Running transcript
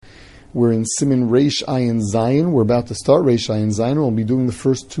We're in Siman Reish Ayin Zayin. We're about to start Reish Ayin Zayin. We'll be doing the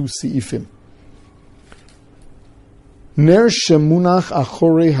first two Seifim. Ner shemunach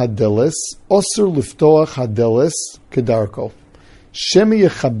achorei hadeles, osir liftoach hadeles kedarko. Shemi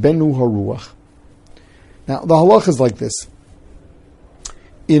yechabenu haruach. Now, the halach is like this.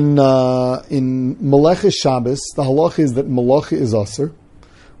 In Melecha Shabbos, the halach is that Melacha is osir.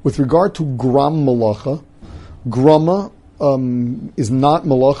 With regard to gram Melacha, grama is not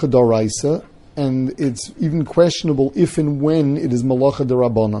Melacha Daraisa, and it's even questionable if and when it is Melacha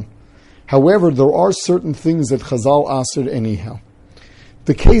Darabanan. However, there are certain things that Chazal answered anyhow.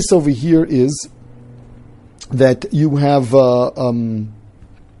 The case over here is that you have a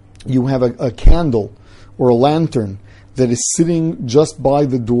candle or a lantern that is sitting just by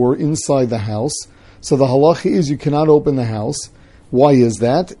the door inside the house. So the halacha is you cannot open the house. Why is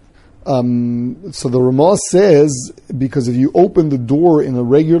that? So the Ramah says, because if you open the door in a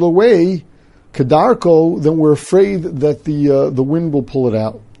regular way, kedarko, then we're afraid that the wind will pull it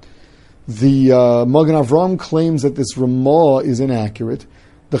out. The Magen Avram claims that this Ramah is inaccurate.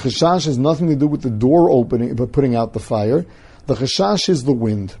 The chashash has nothing to do with the door opening, but putting out the fire. The chashash is the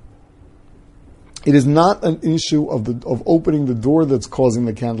wind. It is not an issue of opening the door that's causing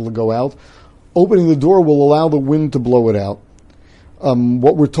the candle to go out. Opening the door will allow the wind to blow it out.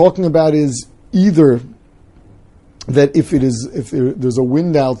 What we're talking about is either that if there's a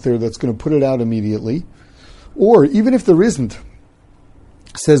wind out there that's going to put it out immediately, or even if there isn't,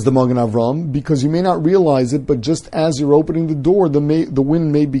 says the Magen Avram, because you may not realize it, but just as you're opening the door, the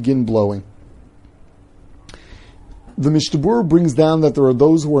wind may begin blowing. The Mishnah brings down that there are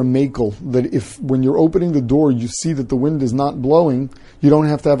those who are makel, that if when you're opening the door you see that the wind is not blowing, you don't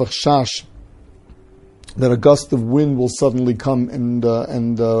have to have a chash that a gust of wind will suddenly come and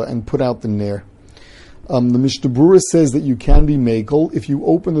put out the nair. The Mishnah says that you can be makel if you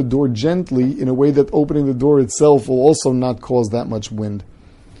open the door gently in a way that opening the door itself will also not cause that much wind.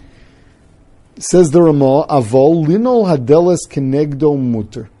 Says the Ramah, Avol linol hadeles kenegdo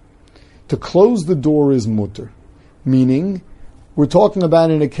mutter. To close the door is mutter. Meaning, we're talking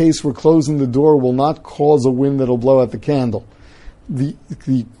about in a case where closing the door will not cause a wind that will blow out the candle. The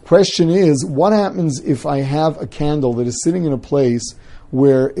question is, what happens if I have a candle that is sitting in a place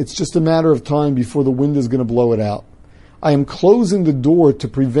where it's just a matter of time before the wind is going to blow it out? I am closing the door to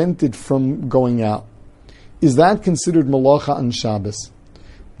prevent it from going out. Is that considered malacha on Shabbos?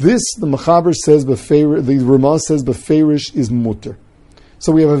 This, the Mechaber says, the Ramah says, beferish is mutter.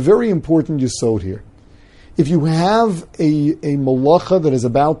 So we have a very important yesod here. If you have a malacha that is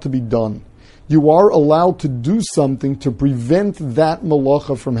about to be done, you are allowed to do something to prevent that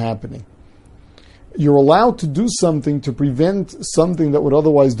malacha from happening. You're allowed to do something to prevent something that would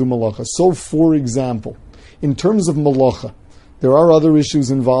otherwise do malacha. So, for example, in terms of malacha, there are other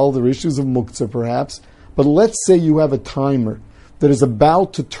issues involved, there are issues of muktzah perhaps, but let's say you have a timer that is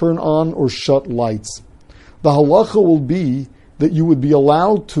about to turn on or shut lights. The halacha will be that you would be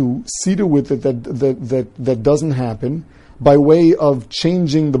allowed to see to it that doesn't happen by way of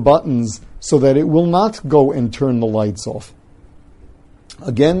changing the buttons so that it will not go and turn the lights off.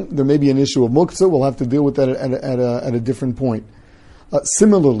 Again, there may be an issue of muktzah. We'll have to deal with that at a different point.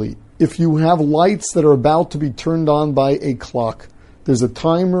 Similarly, if you have lights that are about to be turned on by a clock, there's a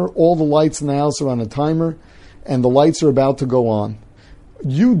timer, all the lights in the house are on a timer, and the lights are about to go on.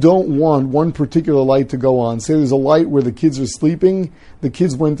 You don't want one particular light to go on. Say there's a light where the kids are sleeping, the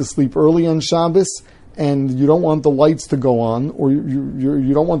kids went to sleep early on Shabbos, and you don't want the lights to go on, or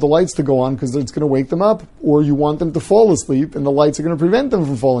you don't want the lights to go on because it's going to wake them up, or you want them to fall asleep, and the lights are going to prevent them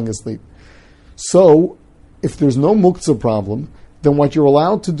from falling asleep. So, if there's no muktzah problem, then what you're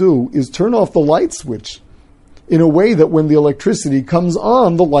allowed to do is turn off the light switch in a way that when the electricity comes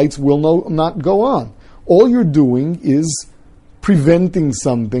on, the lights will not go on. All you're doing is preventing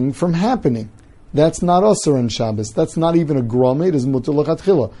something from happening. That's not Asur on Shabbos. That's not even a grama. It is mutar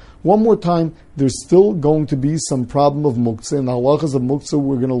lechatchila. One more time, there's still going to be some problem of muktzah. In the halachas of muktzah,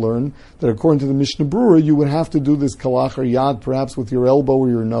 we're going to learn that according to the Mishnah Berurah, you would have to do this kalach or yad, perhaps with your elbow or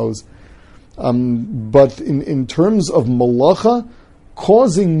your nose. But in terms of malacha,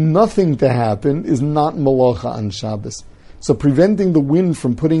 causing nothing to happen is not malacha on Shabbos. So preventing the wind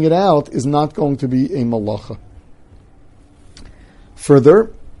from putting it out is not going to be a malacha.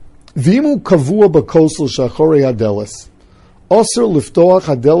 Further, Vimu kavua bakosel shachorei hadeles. Osir liftoach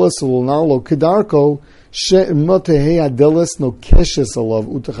hadeles ulnar lo kedarko she'motehei hadeles no keshes alav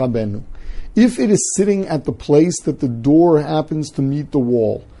utachabenu. If it is sitting at the place that the door happens to meet the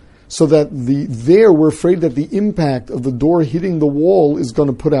wall, so that we're afraid that the impact of the door hitting the wall is going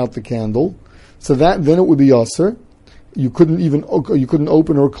to put out the candle, so that then it would be osir. You couldn't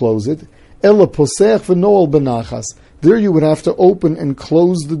open or close it. Ela posech v'noel benachas. There you would have to open and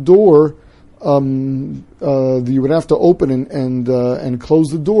close the door. You would have to open and close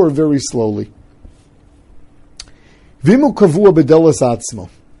the door very slowly. Vimu kavua bedelas atzmo.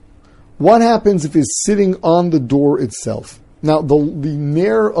 What happens if he's sitting on the door itself? Now, the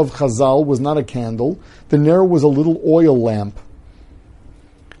ner of Chazal was not a candle. The ner was a little oil lamp.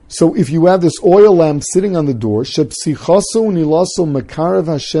 So if you have this oil lamp sitting on the door,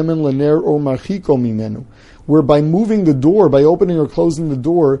 where by moving the door, by opening or closing the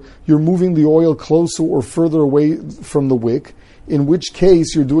door, you're moving the oil closer or further away from the wick, in which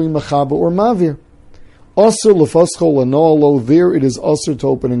case you're doing machaba or mavir. Asur lefaschol anolo, there it is asur to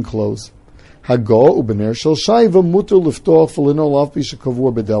open and close.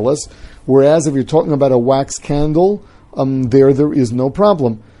 Whereas if you're talking about a wax candle, there is no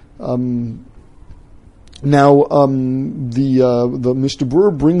problem. Now, the Mishnah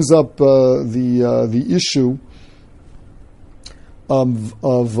Berurah brings up the issue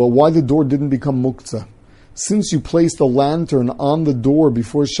of why the door didn't become muktzah. Since you placed a lantern on the door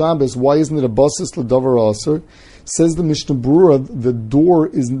before Shabbos, why isn't it a basis l'davar aser? Says the Mishnah Berurah, the door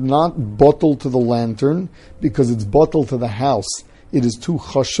is not bottled to the lantern because it's bottled to the house. It is too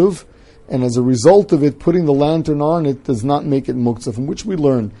chashuv, and as a result of it, putting the lantern on it does not make it muktzah, from which we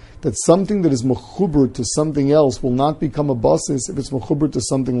learn that something that is mechuber to something else will not become a basis if it's mechuber to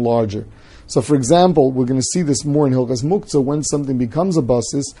something larger. So, for example, we're going to see this more in Hilchas Muktzah when something becomes a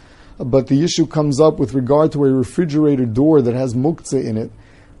basis, but the issue comes up with regard to a refrigerator door that has muktzah in it,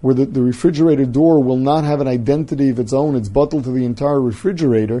 where the refrigerator door will not have an identity of its own. It's bottled to the entire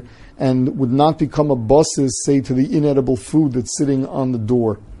refrigerator and would not become a basis, say, to the inedible food that's sitting on the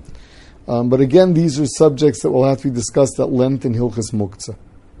door. But again, these are subjects that will have to be discussed at length in Hilchas Muktzah.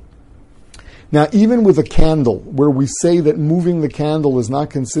 Now, even with a candle, where we say that moving the candle is not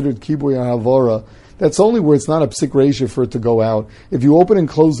considered kibui havara, that's only where it's not a psik reisha for it to go out. If you open and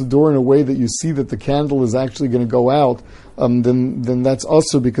close the door in a way that you see that the candle is actually going to go out, then that's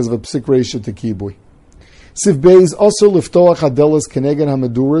also because of a psik reisha to kibui. Sif beis also liftoach hadelas kenegen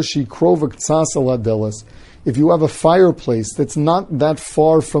hamadura she krovak tzasal hadelas. If you have a fireplace that's not that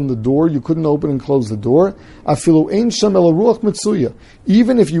far from the door, you couldn't open and close the door. Afilu ein sham el ruach mitzuya.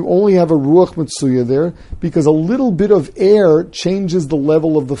 Even if you only have a ruach mitzuya there, because a little bit of air changes the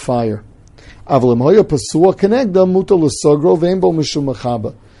level of the fire.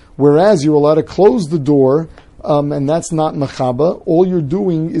 Whereas you're allowed to close the door, and that's not machaba. All you're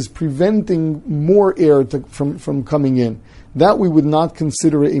doing is preventing more air from coming in. That we would not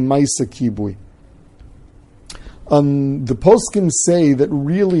consider a maisa kibui. The poskim say that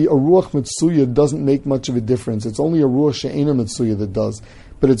really a ruach mitzuya doesn't make much of a difference. It's only a ruach she'ena mitzuya that does.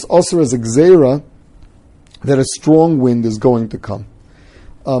 But it's also as a gzeira that a strong wind is going to come.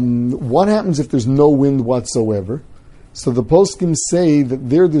 What happens if there's no wind whatsoever? So the poskim say that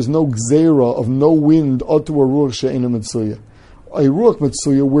there's no gzeira of no wind otu a ruach she'ena mitzuya. A ruach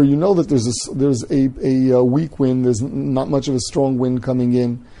mitzuya where you know that there's a weak wind, there's not much of a strong wind coming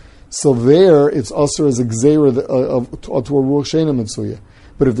in. So there, it's also as a gzeira to a ruach she'ena mitzuya.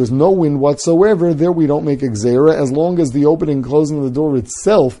 But if there's no wind whatsoever, there we don't make a gzeira, as long as the opening and closing of the door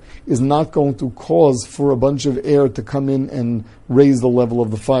itself is not going to cause for a bunch of air to come in and raise the level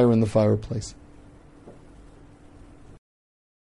of the fire in the fireplace.